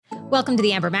Welcome to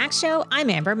the Amber Mack Show. I'm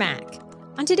Amber Mack.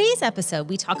 On today's episode,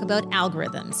 we talk about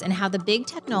algorithms and how the big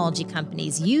technology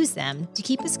companies use them to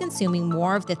keep us consuming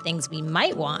more of the things we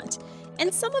might want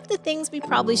and some of the things we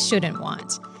probably shouldn't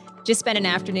want. Just spend an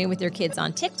afternoon with your kids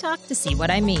on TikTok to see what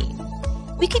I mean.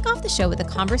 We kick off the show with a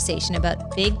conversation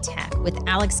about big tech with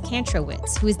Alex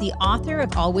Kantrowitz, who is the author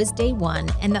of Always Day One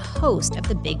and the host of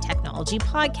the Big Technology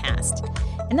podcast.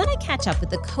 And then I catch up with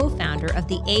the co-founder of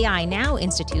the AI Now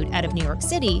Institute out of New York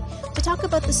City to talk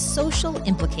about the social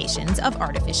implications of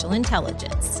artificial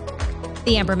intelligence.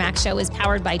 The Amber Mack Show is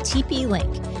powered by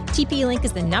TP-Link. TP-Link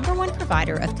is the #1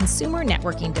 provider of consumer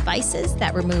networking devices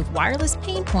that remove wireless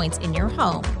pain points in your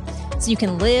home, so you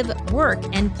can live, work,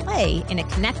 and play in a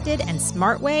connected and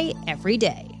smart way every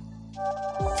day.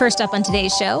 First up on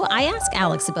today's show, I ask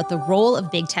Alex about the role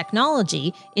of big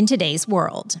technology in today's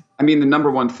world. I mean, the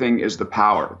 #1 thing is the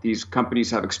power. These companies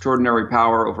have extraordinary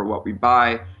power over what we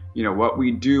buy, what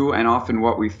we do, and often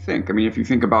what we think. I mean, if you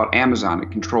think about Amazon,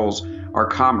 it controls our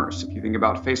commerce. If you think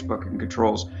about Facebook, it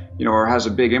controls, or has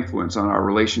a big influence on our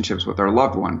relationships with our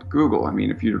loved one. Google, I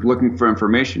mean, if you're looking for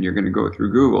information, you're going to go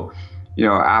through Google.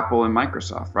 Apple and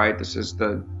Microsoft, right? This is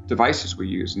the devices we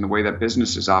use and the way that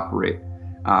businesses operate.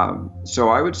 So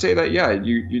I would say that,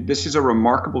 this is a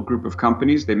remarkable group of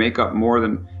companies. They make up more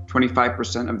than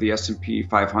 25% of the S&P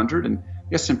 500, and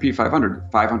the S&P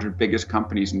 500 biggest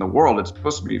companies in the world. It's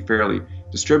supposed to be fairly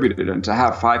distributed, and to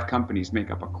have 5 companies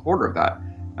make up a quarter of that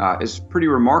is pretty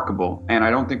remarkable. And I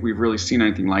don't think we've really seen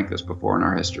anything like this before in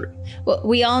our history. Well,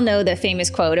 we all know the famous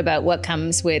quote about what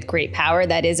comes with great power.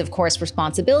 That is, of course,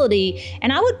 responsibility.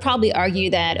 And I would probably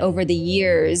argue that over the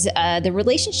years, the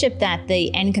relationship that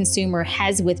the end consumer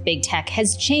has with big tech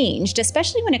has changed,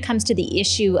 especially when it comes to the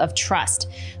issue of trust.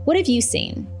 What have you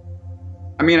seen?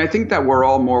 I mean, I think that we're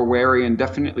all more wary and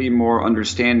definitely more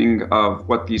understanding of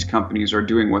what these companies are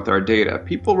doing with our data.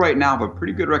 People right now have a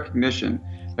pretty good recognition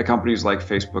that companies like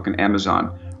Facebook and Amazon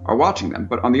are watching them.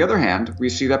 But on the other hand, we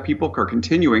see that people are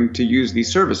continuing to use these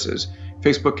services.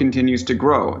 Facebook continues to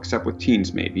grow, except with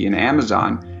teens maybe. And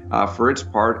Amazon, for its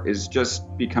part, is just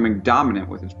becoming dominant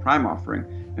with its Prime offering.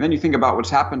 And then you think about what's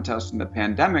happened to us in the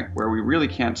pandemic, where we really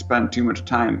can't spend too much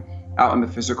time out in the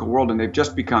physical world, and they've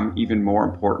just become even more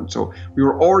important. So we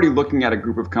were already looking at a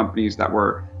group of companies that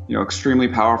were, extremely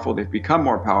powerful. They've become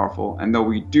more powerful. And though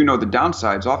we do know the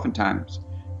downsides, oftentimes,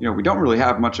 we don't really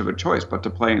have much of a choice but to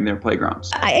play in their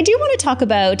playgrounds. I do want to talk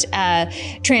about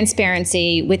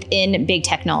transparency within big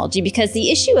technology, because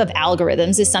the issue of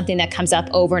algorithms is something that comes up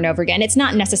over and over again. It's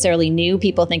not necessarily new.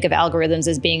 People think of algorithms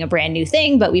as being a brand new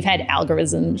thing, but we've had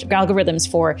algorithms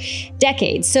for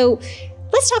decades. So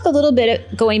let's talk a little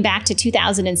bit going back to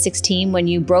 2016 when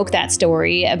you broke that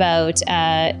story about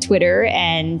Twitter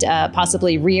and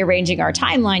possibly rearranging our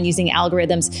timeline using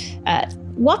algorithms.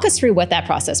 Walk us through what that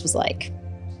process was like.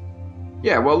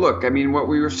 Yeah, well, look, I mean, what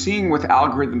we were seeing with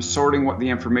algorithms sorting what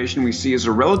the information we see is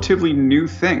a relatively new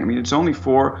thing. I mean, it's only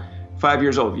 4-5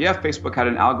 years old. Yeah, Facebook had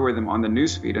an algorithm on the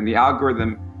newsfeed, and the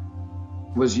algorithm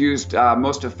was used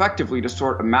most effectively to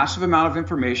sort a massive amount of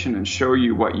information and show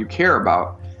you what you care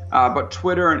about. But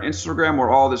Twitter and Instagram were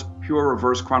all this pure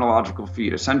reverse chronological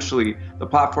feed. Essentially, the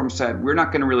platform said, we're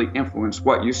not going to really influence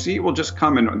what you see. We'll just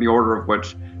come in the order of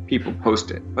which people post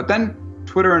it. But then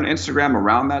Twitter and Instagram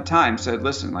around that time said,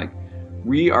 listen,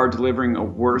 we are delivering a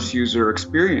worse user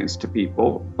experience to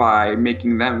people by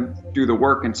making them do the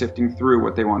work and sifting through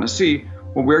what they want to see.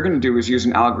 What we're going to do is use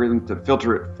an algorithm to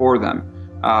filter it for them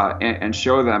and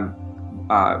show them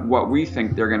what we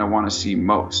think they're going to want to see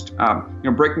most.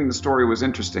 Breaking the story was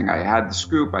interesting. I had the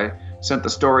scoop. I sent the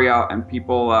story out, and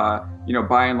people,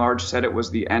 by and large, said it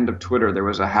was the end of Twitter. There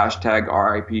was a hashtag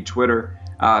RIP Twitter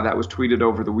that was tweeted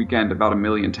over the weekend about 1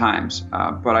 million times.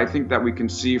 But I think that we can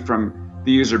see from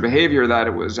the user behavior that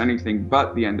it was anything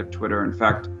but the end of Twitter. In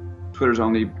fact, Twitter's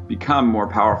only become more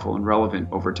powerful and relevant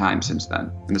over time since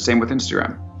then. And the same with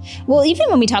Instagram. Well, even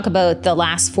when we talk about the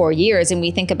last 4 years and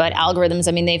we think about algorithms,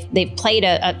 I mean, they've played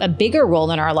a bigger role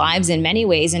in our lives in many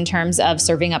ways in terms of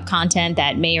serving up content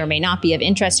that may or may not be of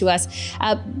interest to us.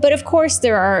 But of course,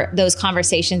 there are those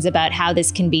conversations about how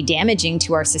this can be damaging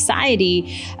to our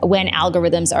society when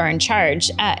algorithms are in charge.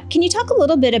 Can you talk a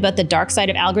little bit about the dark side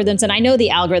of algorithms? And I know the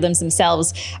algorithms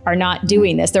themselves are not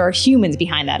doing this. There are humans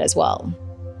behind that as well.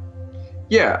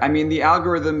 Yeah, I mean, the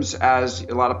algorithms, as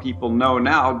a lot of people know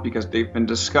now, because they've been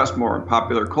discussed more in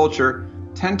popular culture,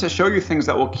 tend to show you things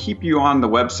that will keep you on the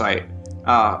website,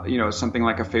 something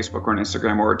like a Facebook or an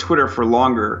Instagram or a Twitter for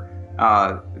longer,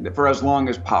 for as long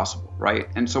as possible, right?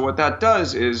 And so what that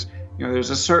does is, there's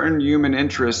a certain human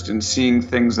interest in seeing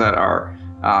things that are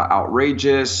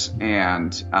outrageous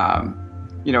and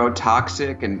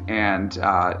toxic and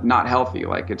not healthy.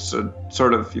 Like it's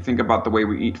sort of, you think about the way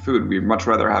we eat food, we'd much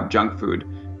rather have junk food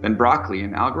than broccoli.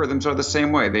 And algorithms are the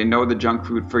same way. They know the junk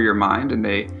food for your mind, and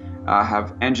they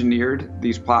have engineered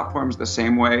these platforms the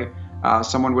same way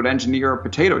someone would engineer a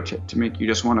potato chip to make you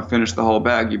just want to finish the whole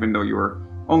bag, even though you were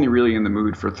only really in the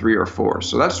mood for 3 or 4.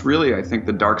 So that's really, I think,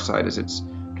 the dark side, is it's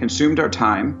consumed our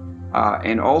time.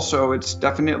 And also it's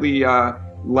definitely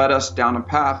led us down a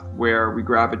path where we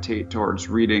gravitate towards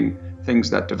reading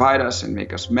things that divide us and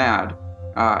make us mad,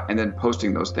 and then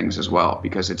posting those things as well,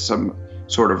 because it's some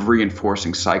sort of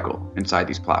reinforcing cycle inside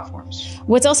these platforms.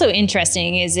 What's also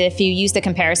interesting is if you use the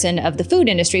comparison of the food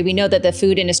industry, we know that the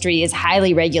food industry is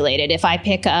highly regulated. If I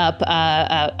pick up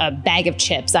a bag of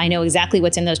chips, I know exactly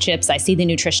what's in those chips. I see the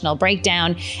nutritional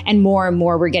breakdown, and more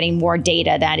we're getting more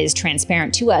data that is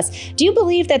transparent to us. Do you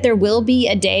believe that there will be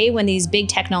a day when these big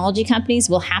technology companies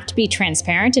will have to be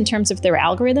transparent in terms of their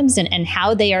algorithms and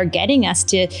how they are getting us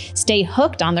to stay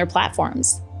hooked on their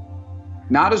platforms?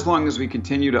 Not as long as we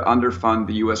continue to underfund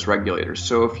the U.S. regulators.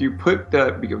 So if you put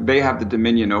they have the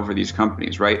dominion over these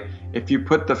companies, right? If you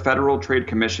put the Federal Trade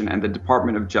Commission and the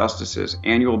Department of Justice's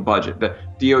annual budget, the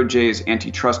DOJ's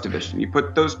antitrust division, you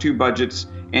put those two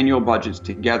annual budgets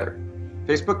together,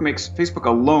 Facebook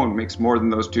alone makes more than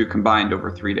those two combined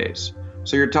over 3 days.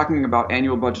 So you're talking about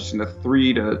annual budgets in the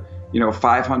 3 to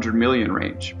 500 million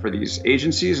range for these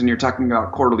agencies, and you're talking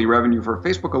about quarterly revenue for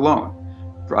Facebook alone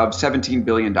of $17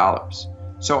 billion.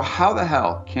 So how the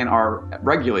hell can our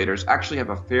regulators actually have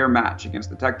a fair match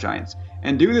against the tech giants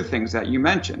and do the things that you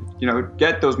mentioned,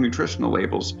 get those nutritional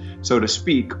labels, so to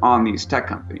speak, on these tech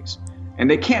companies? And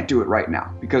they can't do it right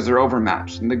now because they're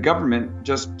overmatched. And the government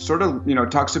just sort of,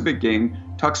 talks a big game,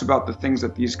 talks about the things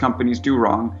that these companies do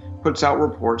wrong, puts out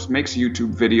reports, makes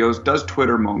YouTube videos, does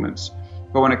Twitter moments.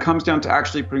 But when it comes down to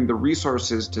actually putting the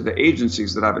resources to the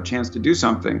agencies that have a chance to do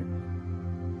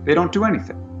something, they don't do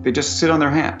anything. They just sit on their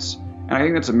hands. And I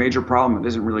think that's a major problem that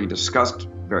isn't really discussed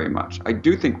very much. I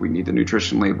do think we need the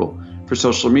nutrition label for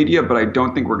social media, but I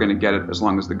don't think we're going to get it as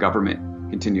long as the government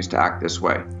continues to act this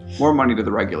way. More money to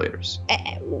the regulators.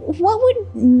 What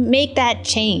would make that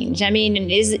change? I mean,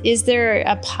 is there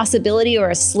a possibility or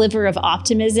a sliver of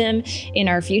optimism in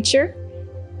our future?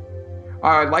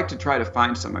 I'd like to try to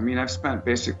find some. I mean, I've spent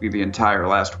basically the entire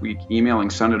last week emailing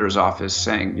Senator's office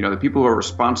saying, the people who are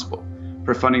responsible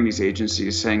for funding these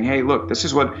agencies, saying, hey, look, this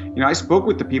is what, I spoke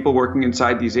with the people working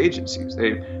inside these agencies.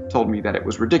 They told me that it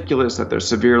was ridiculous, that they're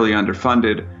severely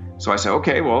underfunded. So I said,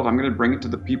 okay, well, I'm going to bring it to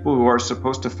the people who are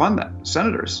supposed to fund that,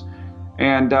 senators.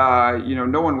 And,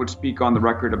 no one would speak on the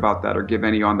record about that or give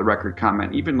any on the record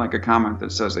comment, even like a comment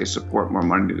that says they support more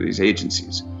money to these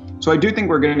agencies. So I do think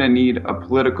we're going to need a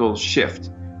political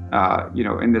shift,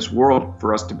 in this world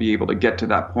for us to be able to get to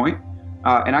that point.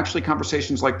 And actually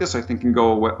conversations like this, I think, can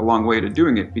go a long way to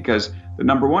doing it, because the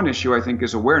number one issue, I think,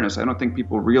 is awareness. I don't think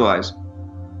people realize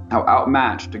how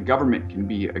outmatched a government can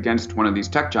be against one of these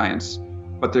tech giants,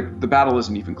 but the battle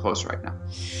isn't even close right now.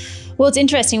 Well, it's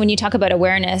interesting when you talk about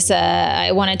awareness.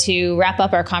 I wanted to wrap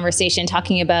up our conversation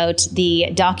talking about the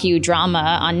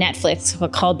docudrama on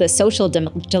Netflix called The Social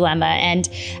Dilemma. And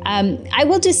I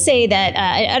will just say that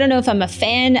I don't know if I'm a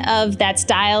fan of that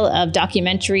style of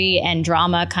documentary and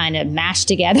drama kind of mashed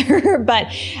together, but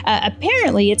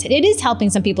apparently it is helping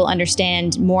some people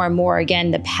understand more and more, again,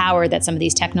 the power that some of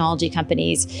these technology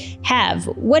companies have.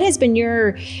 What has been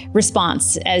your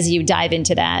response as you dive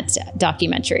into that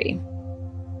documentary?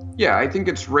 Yeah, I think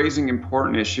it's raising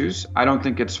important issues. I don't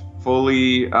think it's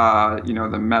fully,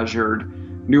 the measured,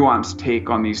 nuanced take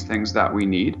on these things that we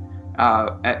need.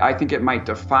 I think it might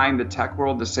define the tech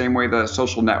world the same way the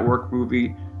Social Network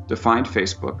movie defined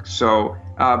Facebook. So,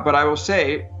 but I will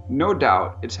say, no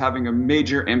doubt, it's having a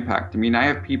major impact. I mean, I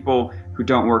have people who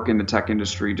don't work in the tech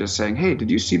industry just saying, hey,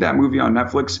 did you see that movie on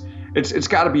Netflix? It's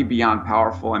got to be beyond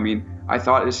powerful. I mean, I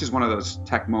thought this is one of those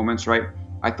tech moments, right?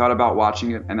 I thought about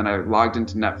watching it, and then I logged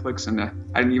into Netflix, and I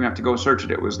didn't even have to go search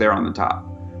it. It was there on the top.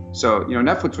 So,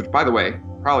 Netflix, which, by the way,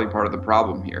 probably part of the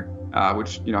problem here,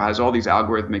 which, has all these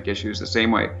algorithmic issues the same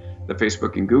way that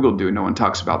Facebook and Google do. No one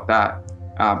talks about that.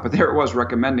 But there it was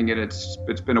recommending it. It's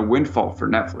been a windfall for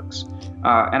Netflix.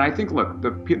 And I think, look,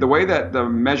 the way that the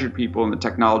measured people in the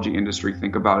technology industry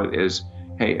think about it is,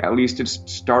 hey, at least it's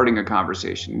starting a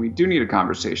conversation. We do need a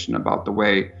conversation about the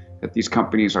way that these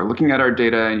companies are looking at our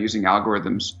data and using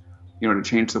algorithms, to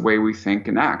change the way we think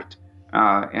and act.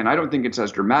 And I don't think it's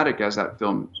as dramatic as that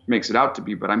film makes it out to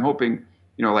be, but I'm hoping,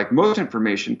 like most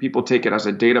information, people take it as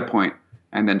a data point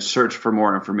and then search for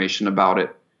more information about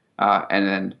it. And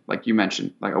then, like you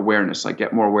mentioned, like awareness, like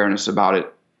get more awareness about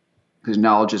it, because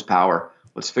knowledge is power.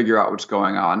 Let's figure out what's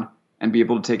going on and be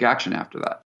able to take action after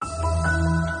that.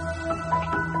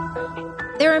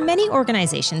 There are many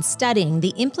organizations studying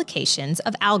the implications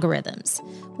of algorithms.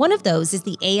 One of those is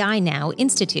the AI Now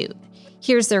Institute.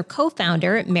 Here's their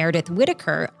co-founder, Meredith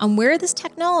Whittaker, on where this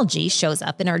technology shows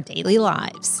up in our daily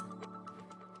lives.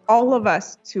 All of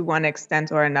us, to one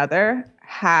extent or another,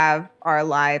 have our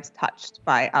lives touched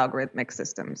by algorithmic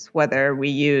systems, whether we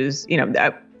use,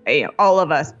 all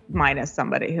of us minus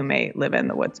somebody who may live in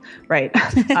the woods, right?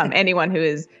 Anyone who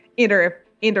is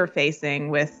interfacing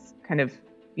with kind of,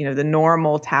 the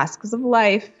normal tasks of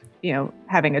life,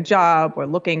 having a job or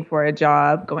looking for a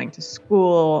job, going to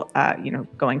school,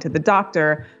 going to the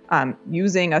doctor,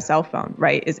 using a cell phone,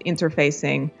 right, is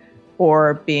interfacing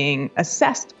or being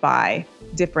assessed by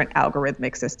different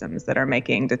algorithmic systems that are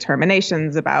making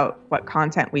determinations about what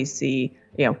content we see,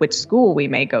 which school we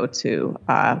may go to,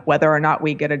 whether or not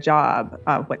we get a job,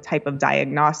 what type of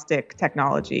diagnostic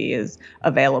technology is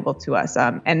available to us,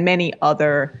 and many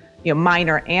other,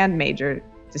 minor and major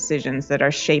decisions that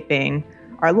are shaping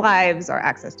our lives, our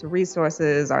access to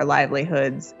resources, our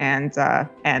livelihoods, and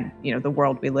the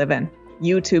world we live in.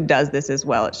 YouTube does this as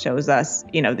well. It shows us,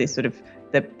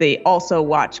 the also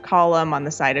watch column on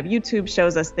the side of YouTube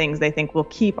shows us things they think will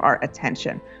keep our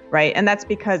attention, right? And that's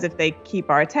because if they keep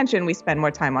our attention, we spend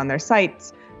more time on their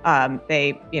sites.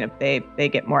 They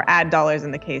get more ad dollars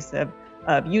in the case of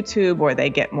YouTube, or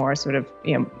they get more sort of,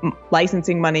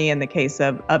 licensing money in the case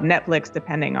of Netflix,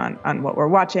 depending on what we're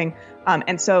watching.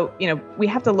 And so, we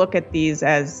have to look at these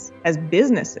as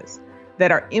businesses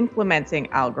that are implementing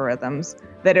algorithms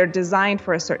that are designed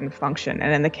for a certain function.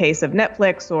 And in the case of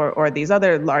Netflix or these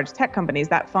other large tech companies,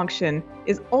 that function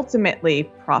is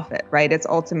ultimately profit, right? It's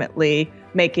ultimately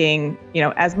making,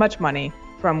 as much money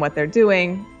from what they're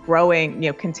doing,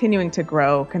 growing, continuing to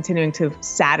grow, continuing to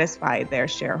satisfy their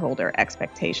shareholder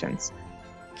expectations.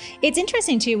 It's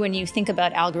interesting, too, when you think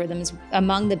about algorithms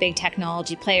among the big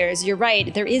technology players. You're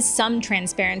right. There is some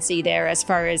transparency there as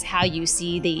far as how you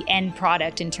see the end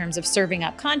product in terms of serving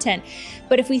up content.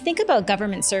 But if we think about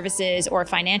government services or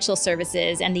financial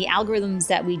services and the algorithms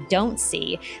that we don't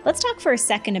see, let's talk for a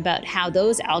second about how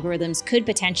those algorithms could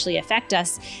potentially affect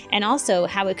us, and also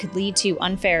how it could lead to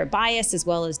unfair bias as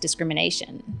well as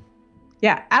discrimination.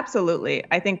 Yeah, absolutely.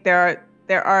 I think there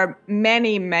are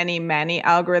many, many, many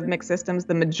algorithmic systems,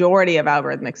 the majority of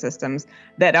algorithmic systems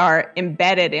that are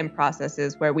embedded in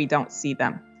processes where we don't see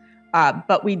them.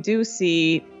 But we do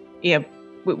see,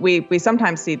 we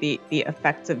sometimes see the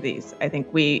effects of these. I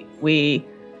think we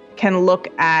can look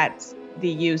at the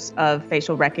use of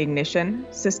facial recognition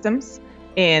systems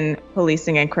in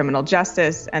policing and criminal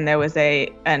justice. And there was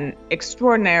an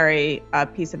extraordinary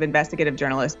piece of investigative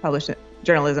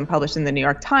journalism published in the New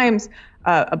York Times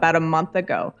about a month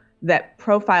ago that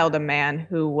profiled a man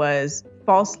who was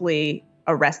falsely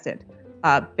arrested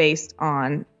based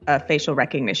on a facial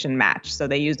recognition match. So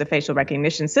they used a facial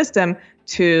recognition system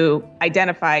to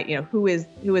identify, who is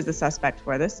the suspect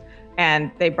for this,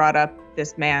 and they brought up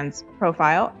this man's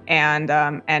profile,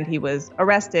 and he was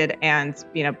arrested, and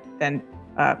then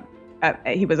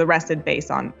he was arrested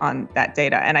based on that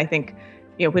data. And I think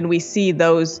when we see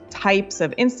those types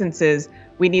of instances,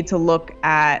 we need to look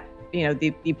at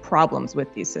the problems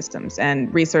with these systems.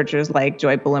 And researchers like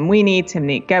Joy Buolamwini,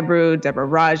 Timnit Gebru, Deborah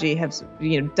Raji have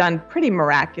done pretty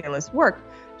miraculous work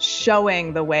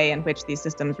showing the way in which these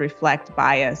systems reflect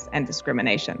bias and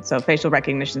discrimination. So facial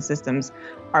recognition systems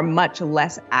are much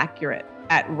less accurate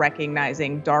at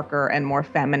recognizing darker and more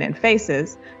feminine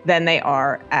faces than they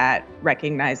are at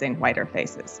recognizing whiter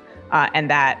faces. And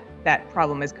that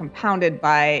problem is compounded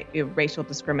by racial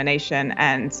discrimination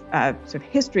and sort of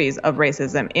histories of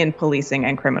racism in policing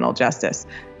and criminal justice.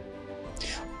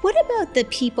 What about the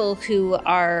people who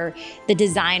are the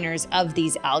designers of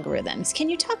these algorithms? Can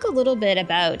you talk a little bit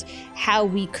about how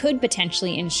we could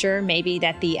potentially ensure maybe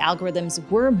that the algorithms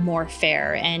were more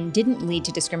fair and didn't lead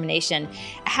to discrimination?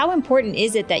 How important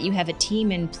is it that you have a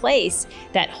team in place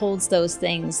that holds those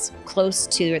things close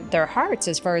to their hearts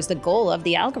as far as the goal of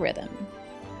the algorithm?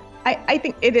 I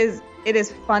think it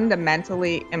is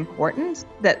fundamentally important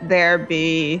that there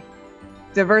be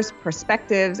diverse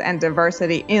perspectives and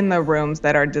diversity in the rooms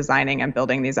that are designing and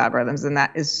building these algorithms. And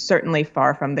that is certainly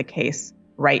far from the case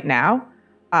right now.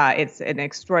 It's an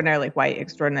extraordinarily white,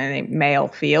 extraordinarily male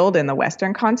field in the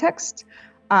Western context.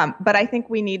 But I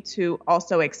think we need to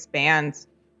also expand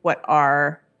what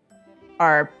our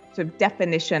sort of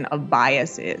definition of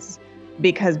bias is.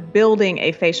 Because building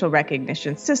a facial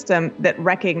recognition system that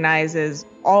recognizes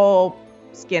all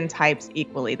skin types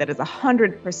equally, that is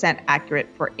 100% accurate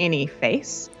for any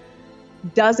face,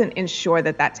 doesn't ensure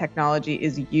that technology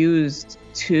is used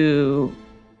to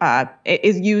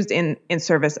is used in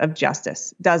service of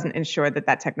justice, doesn't ensure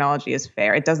that technology is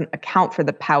fair. It doesn't account for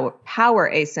the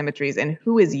power asymmetries in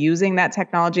who is using that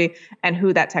technology and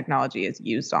who that technology is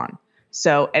used on.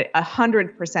 So a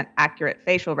 100% accurate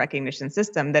facial recognition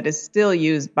system that is still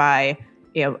used by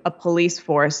a police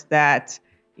force that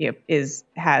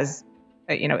has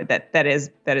that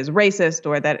is racist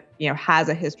or that has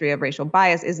a history of racial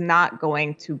bias is not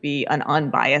going to be an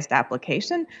unbiased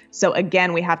application. So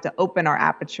again, we have to open our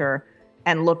aperture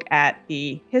and look at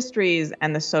the histories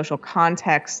and the social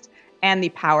context and the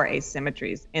power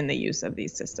asymmetries in the use of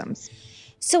these systems.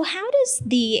 So how does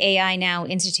the AI Now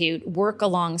Institute work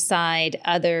alongside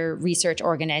other research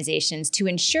organizations to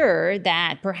ensure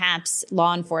that perhaps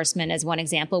law enforcement, as one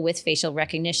example with facial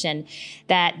recognition,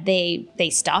 that they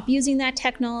stop using that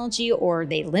technology or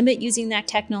they limit using that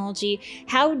technology?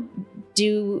 How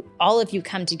do all of you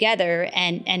come together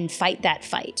and fight that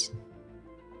fight?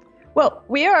 Well,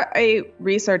 we are a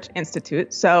research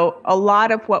institute, so a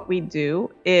lot of what we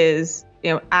do is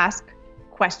ask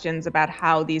questions about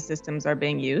how these systems are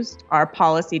being used. Our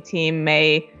policy team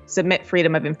may submit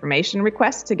freedom of information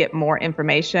requests to get more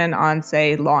information on,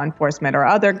 say, law enforcement or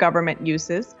other government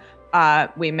uses.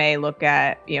 We may look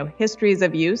at histories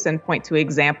of use and point to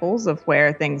examples of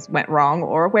where things went wrong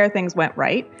or where things went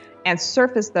right, and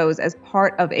surface those as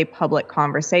part of a public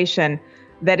conversation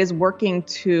that is working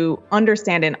to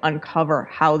understand and uncover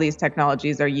how these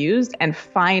technologies are used and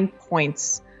find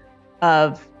points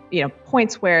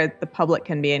where the public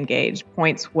can be engaged,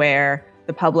 points where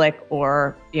the public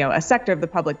or a sector of the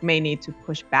public may need to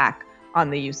push back on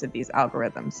the use of these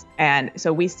algorithms. And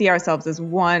so we see ourselves as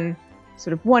one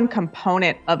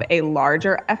component of a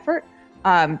larger effort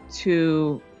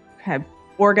to kind of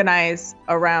organize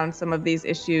around some of these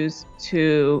issues,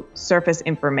 to surface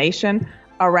information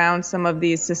around some of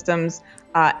these systems,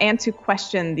 and to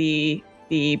question the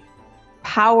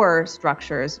power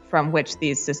structures from which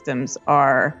these systems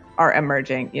are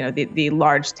emerging. The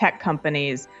large tech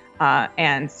companies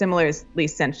and similarly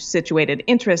situated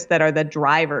interests that are the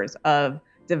drivers of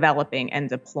developing and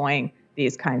deploying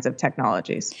these kinds of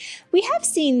technologies. We have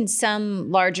seen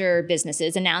some larger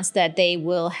businesses announce that they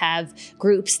will have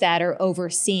groups that are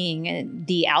overseeing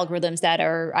the algorithms that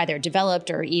are either developed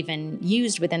or even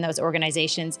used within those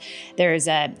organizations. There's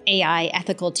AI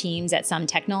ethical teams at some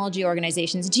technology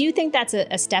organizations. Do you think that's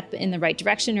a step in the right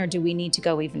direction, or do we need to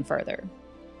go even further?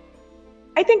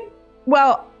 I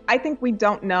think we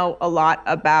don't know a lot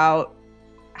about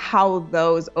how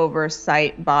those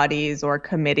oversight bodies or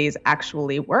committees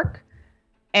actually work.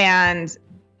 And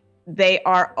they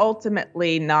are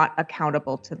ultimately not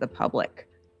accountable to the public.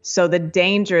 So the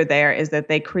danger there is that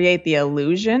they create the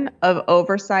illusion of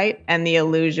oversight and the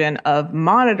illusion of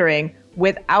monitoring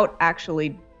without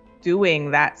actually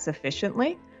doing that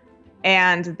sufficiently.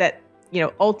 And that,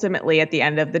 ultimately at the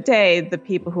end of the day, the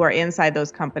people who are inside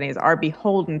those companies are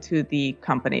beholden to the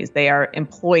companies. They are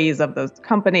employees of those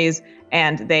companies,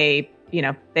 and they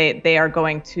are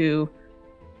going to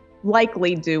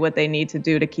likely do what they need to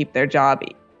do to keep their job,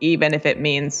 even if it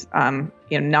means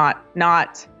not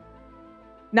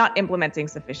implementing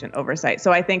sufficient oversight.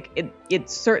 So I think it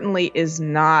certainly is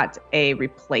not a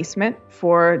replacement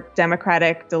for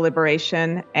democratic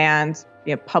deliberation and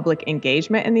public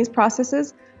engagement in these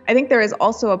processes. I think there is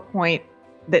also a point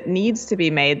that needs to be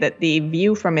made that the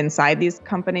view from inside these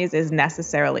companies is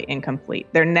necessarily incomplete.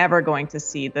 They're never going to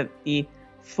see the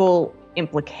full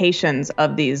implications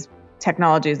of these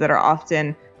technologies that are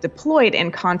often deployed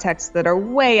in contexts that are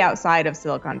way outside of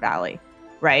Silicon Valley,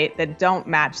 right? That don't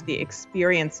match the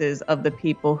experiences of the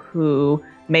people who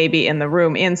may be in the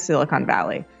room in Silicon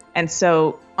Valley. And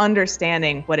so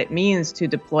understanding what it means to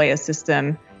deploy a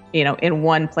system, in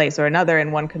one place or another,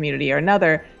 in one community or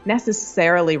another,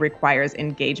 necessarily requires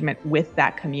engagement with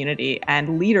that community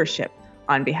and leadership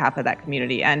on behalf of that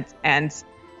community. And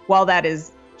while that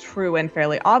is true and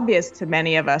fairly obvious to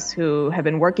many of us who have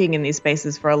been working in these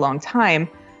spaces for a long time,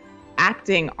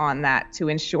 acting on that to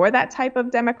ensure that type of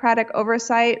democratic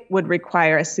oversight would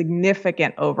require a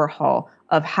significant overhaul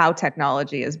of how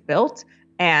technology is built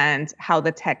and how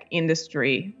the tech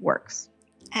industry works.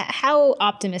 How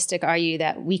optimistic are you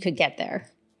that we could get there?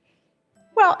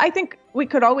 Well, I think we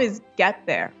could always get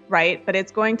there, right? But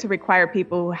it's going to require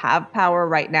people who have power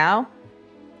right now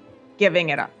giving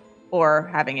it up or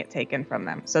having it taken from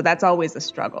them. So that's always a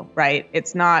struggle, right?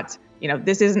 It's not,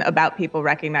 this isn't about people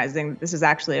recognizing that this is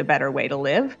actually a better way to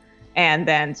live and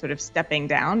then sort of stepping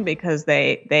down because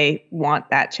they want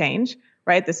that change,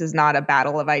 right? This is not a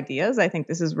battle of ideas. I think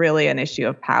this is really an issue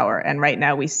of power. And right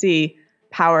now we see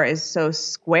power is so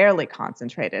squarely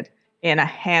concentrated in a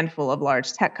handful of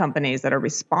large tech companies that are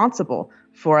responsible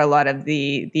for a lot of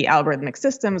the algorithmic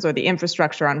systems or the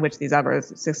infrastructure on which these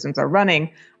algorithmic systems are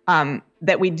running,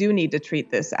 that we do need to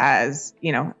treat this as,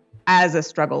 as a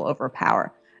struggle over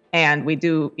power. And we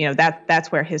do,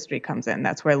 that's where history comes in.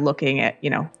 That's where looking at,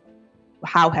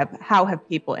 how have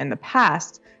people in the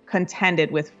past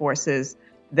contended with forces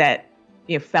that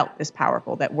felt this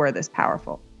powerful, that were this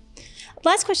powerful.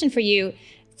 Last question for you.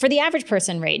 For the average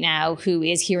person right now who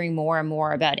is hearing more and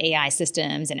more about AI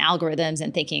systems and algorithms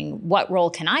and thinking, what role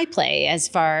can I play as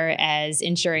far as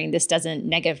ensuring this doesn't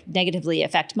negatively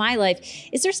affect my life?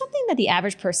 Is there something that the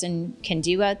average person can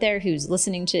do out there who's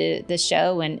listening to this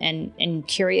show and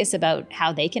curious about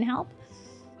how they can help?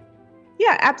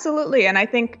 Yeah, absolutely. And I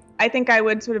think I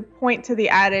would sort of point to the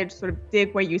adage, sort of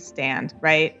dig where you stand,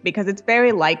 right? Because it's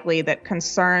very likely that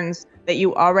concerns that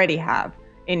you already have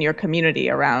in your community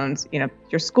around,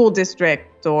 your school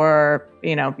district or,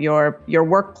 your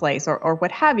workplace or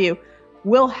what have you,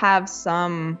 will have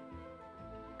some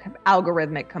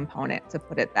algorithmic component, to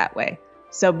put it that way.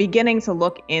 So beginning to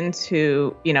look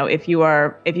into, if you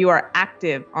are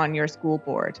active on your school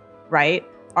board, right?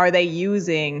 Are they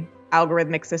using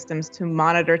algorithmic systems to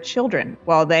monitor children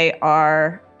while they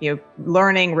are,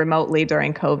 learning remotely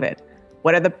during COVID?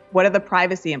 What are the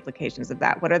privacy implications of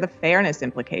that? What are the fairness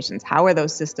implications? How are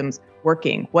those systems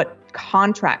working? What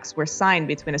contracts were signed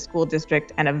between a school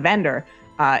district and a vendor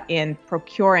in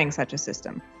procuring such a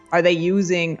system? Are they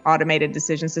using automated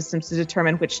decision systems to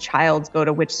determine which childs go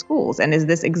to which schools? And is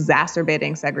this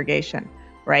exacerbating segregation,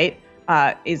 right?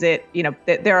 Is it,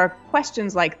 there are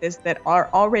questions like this that are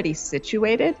already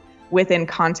situated within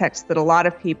contexts that a lot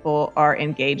of people are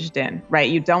engaged in, right?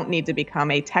 You don't need to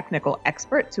become a technical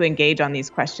expert to engage on these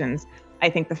questions. I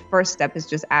think the first step is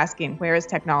just asking, where is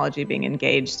technology being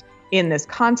engaged in this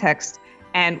context?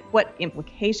 And what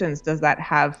implications does that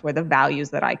have for the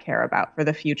values that I care about, for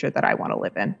the future that I want to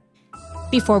live in?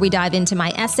 Before we dive into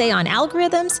my essay on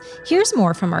algorithms, here's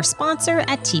more from our sponsor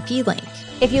at TP-Link.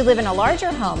 If you live in a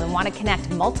larger home and want to connect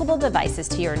multiple devices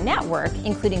to your network,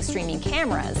 including streaming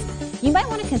cameras, you might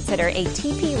want to consider a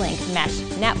TP-Link mesh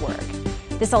network.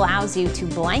 This allows you to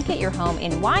blanket your home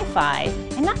in Wi-Fi,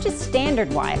 and not just standard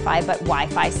Wi-Fi, but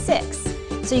Wi-Fi 6.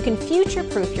 So you can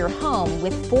future-proof your home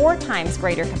with 4 times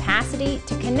greater capacity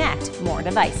to connect more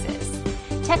devices.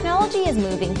 Technology is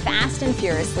moving fast and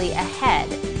furiously ahead.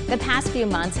 The past few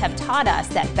months have taught us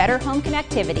that better home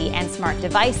connectivity and smart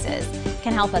devices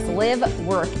can help us live,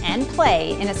 work, and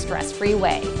play in a stress-free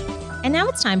way. And now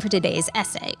it's time for today's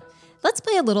essay. Let's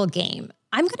play a little game.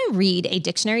 I'm going to read a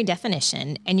dictionary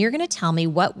definition, and you're going to tell me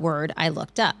what word I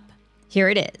looked up. Here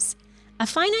it is. A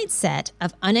finite set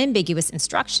of unambiguous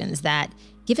instructions that,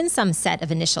 given some set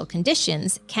of initial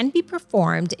conditions, can be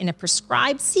performed in a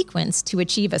prescribed sequence to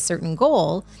achieve a certain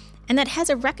goal, and that has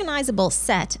a recognizable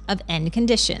set of end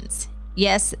conditions.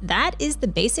 Yes, that is the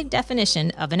basic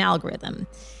definition of an algorithm.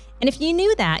 And if you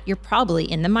knew that, you're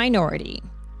probably in the minority.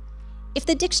 If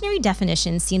the dictionary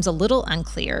definition seems a little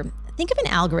unclear, think of an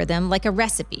algorithm like a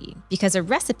recipe, because a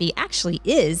recipe actually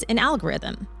is an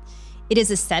algorithm. It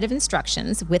is a set of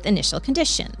instructions with initial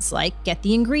conditions, like get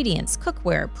the ingredients,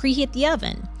 cookware, preheat the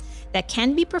oven, that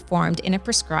can be performed in a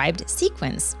prescribed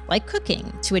sequence, like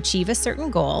cooking, to achieve a certain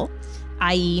goal,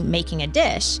 i.e. making a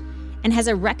dish, and has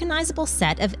a recognizable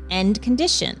set of end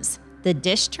conditions. The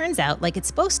dish turns out like it's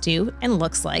supposed to and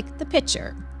looks like the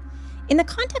picture. In the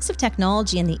context of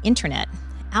technology and the internet,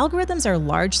 algorithms are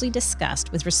largely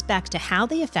discussed with respect to how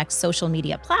they affect social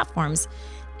media platforms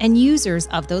and users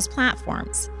of those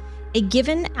platforms. A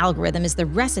given algorithm is the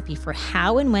recipe for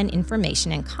how and when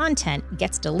information and content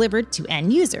gets delivered to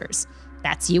end users.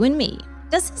 That's you and me.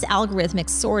 Does this algorithmic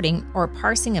sorting or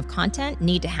parsing of content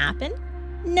need to happen?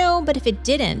 No, but if it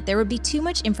didn't, there would be too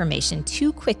much information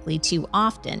too quickly too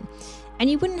often, and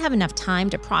you wouldn't have enough time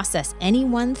to process any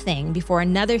one thing before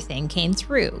another thing came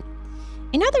through.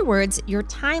 In other words, your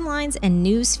timelines and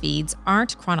news feeds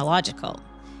aren't chronological.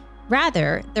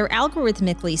 Rather, they're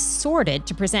algorithmically sorted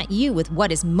to present you with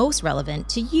what is most relevant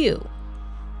to you.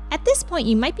 At this point,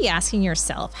 you might be asking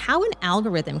yourself how an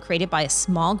algorithm created by a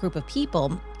small group of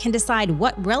people can decide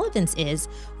what relevance is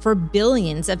for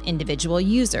billions of individual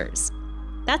users.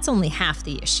 That's only half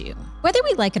the issue. Whether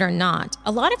we like it or not,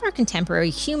 a lot of our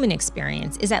contemporary human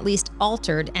experience is at least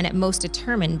altered and at most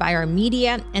determined by our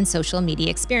media and social media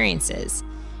experiences,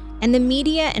 and the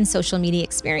media and social media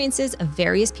experiences of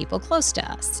various people close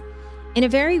to us. In a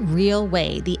very real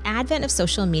way, the advent of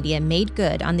social media made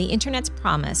good on the internet's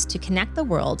promise to connect the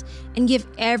world and give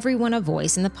everyone a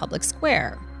voice in the public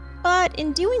square. But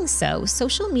in doing so,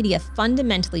 social media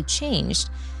fundamentally changed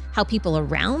how people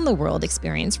around the world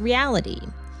experience reality.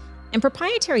 and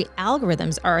proprietary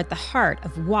algorithms are at the heart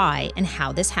of why and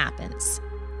how this happens.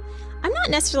 I'm not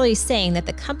necessarily saying that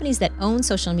the companies that own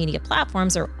social media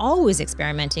platforms are always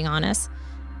experimenting on us,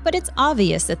 but it's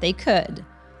obvious that they could.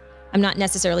 I'm not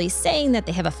necessarily saying that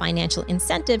they have a financial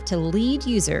incentive to lead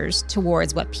users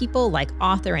towards what people like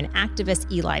author and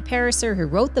activist Eli Pariser, who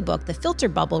wrote the book The Filter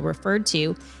Bubble, referred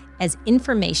to as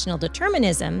informational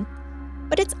determinism,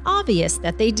 but it's obvious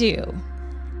that they do.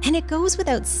 And it goes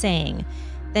without saying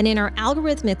that in our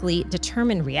algorithmically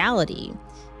determined reality,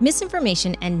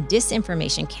 misinformation and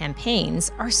disinformation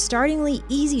campaigns are startlingly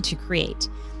easy to create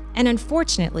and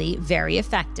unfortunately very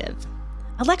effective.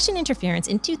 Election interference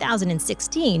in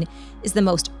 2016 is the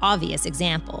most obvious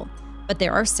example, but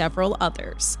there are several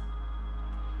others.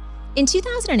 In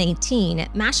 2018,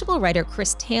 Mashable writer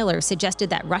Chris Taylor suggested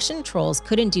that Russian trolls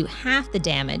couldn't do half the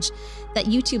damage that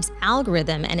YouTube's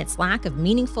algorithm and its lack of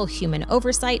meaningful human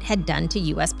oversight had done to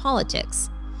US politics.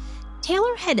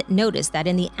 Taylor had noticed that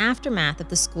in the aftermath of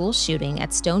the school shooting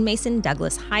at Stone Mason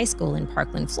Douglas High School in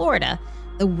Parkland, Florida,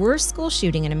 the worst school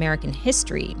shooting in American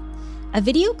history, a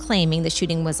video claiming the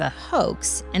shooting was a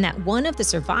hoax and that one of the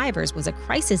survivors was a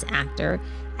crisis actor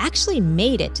actually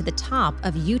made it to the top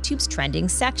of YouTube's trending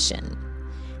section.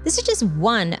 This is just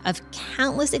one of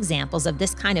countless examples of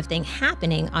this kind of thing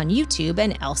happening on YouTube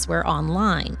and elsewhere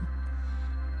online.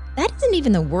 That isn't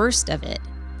even the worst of it.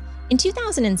 In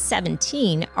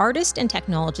 2017, artist and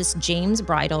technologist James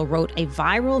Bridle wrote a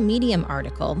viral Medium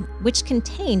article which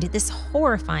contained this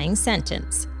horrifying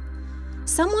sentence.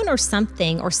 Someone or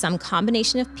something or some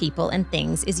combination of people and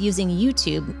things is using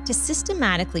YouTube to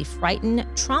systematically frighten,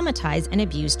 traumatize, and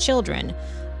abuse children,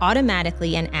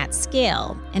 automatically and at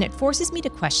scale, and it forces me to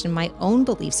question my own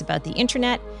beliefs about the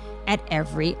internet at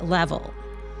every level.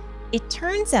 It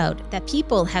turns out that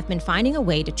people have been finding a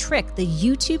way to trick the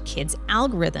YouTube Kids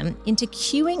algorithm into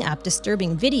queuing up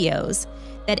disturbing videos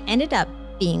that ended up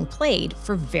being played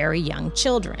for very young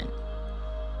children.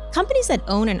 Companies that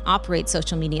own and operate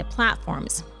social media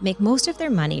platforms make most of their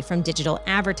money from digital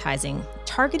advertising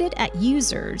targeted at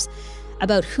users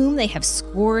about whom they have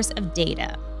scores of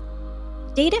data.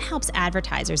 Data helps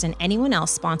advertisers and anyone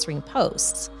else sponsoring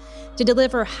posts to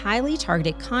deliver highly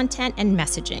targeted content and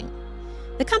messaging.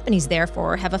 The companies,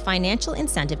 therefore, have a financial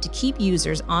incentive to keep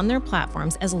users on their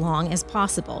platforms as long as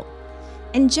possible.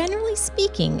 And generally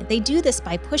speaking, they do this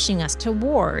by pushing us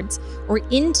towards or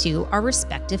into our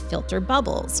respective filter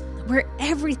bubbles, where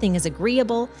everything is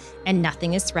agreeable and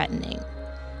nothing is threatening.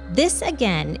 This,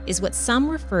 again, is what some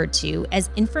refer to as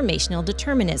informational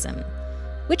determinism,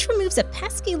 which removes a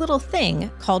pesky little thing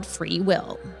called free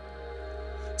will.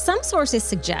 Some sources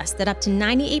suggest that up to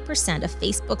 98% of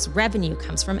Facebook's revenue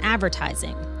comes from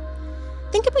advertising.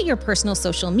 Think about your personal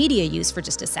social media use for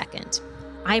just a second.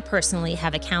 I personally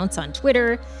have accounts on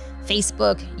Twitter,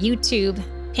 Facebook, YouTube,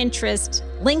 Pinterest,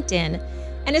 LinkedIn,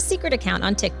 and a secret account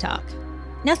on TikTok.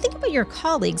 Now think about your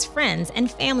colleagues, friends,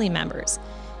 and family members,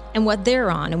 and what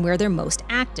they're on and where they're most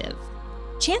active.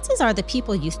 Chances are the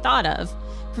people you thought of,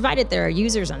 provided there are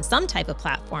users on some type of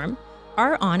platform,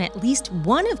 are on at least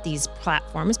one of these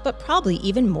platforms, but probably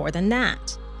even more than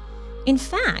that. In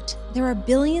fact, there are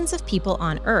billions of people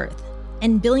on Earth,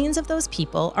 and billions of those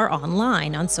people are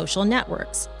online on social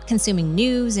networks, consuming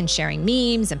news and sharing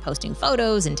memes and posting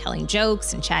photos and telling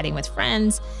jokes and chatting with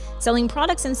friends, selling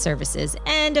products and services,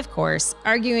 and of course,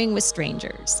 arguing with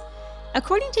strangers.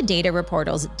 According to Data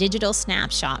Reportal's digital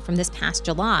snapshot from this past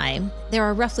July, there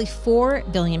are roughly 4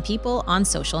 billion people on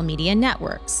social media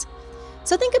networks.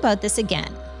 So think about this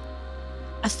again.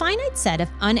 A finite set of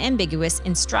unambiguous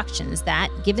instructions that,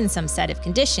 given some set of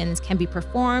conditions, can be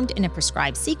performed in a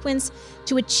prescribed sequence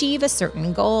to achieve a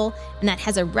certain goal, and that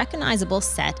has a recognizable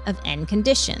set of end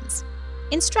conditions.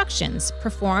 Instructions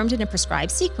performed in a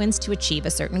prescribed sequence to achieve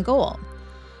a certain goal.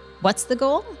 What's the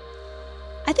goal?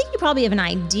 I think you probably have an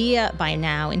idea by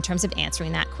now in terms of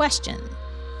answering that question.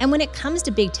 And when it comes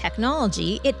to big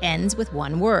technology, it ends with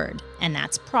one word, and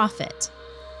that's profit.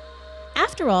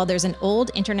 After all, there's an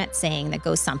old internet saying that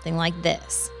goes something like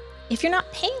this: if you're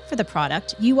not paying for the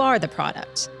product, you are the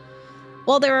product.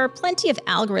 While there are plenty of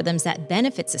algorithms that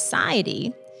benefit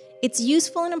society, it's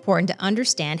useful and important to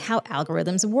understand how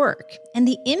algorithms work and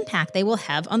the impact they will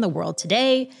have on the world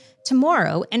today,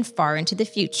 tomorrow, and far into the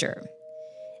future.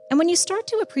 And when you start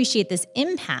to appreciate this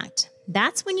impact,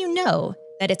 that's when you know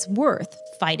that it's worth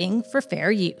fighting for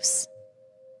fair use.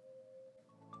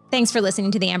 Thanks for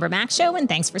listening to The Amber Mac Show, and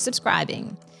thanks for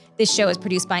subscribing. This show is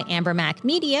produced by Amber Mac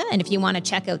Media, and if you want to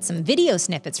check out some video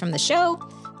snippets from the show,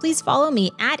 please follow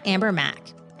me at Amber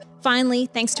Mac. Finally,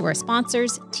 thanks to our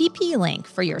sponsors, TP Link,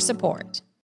 for your support.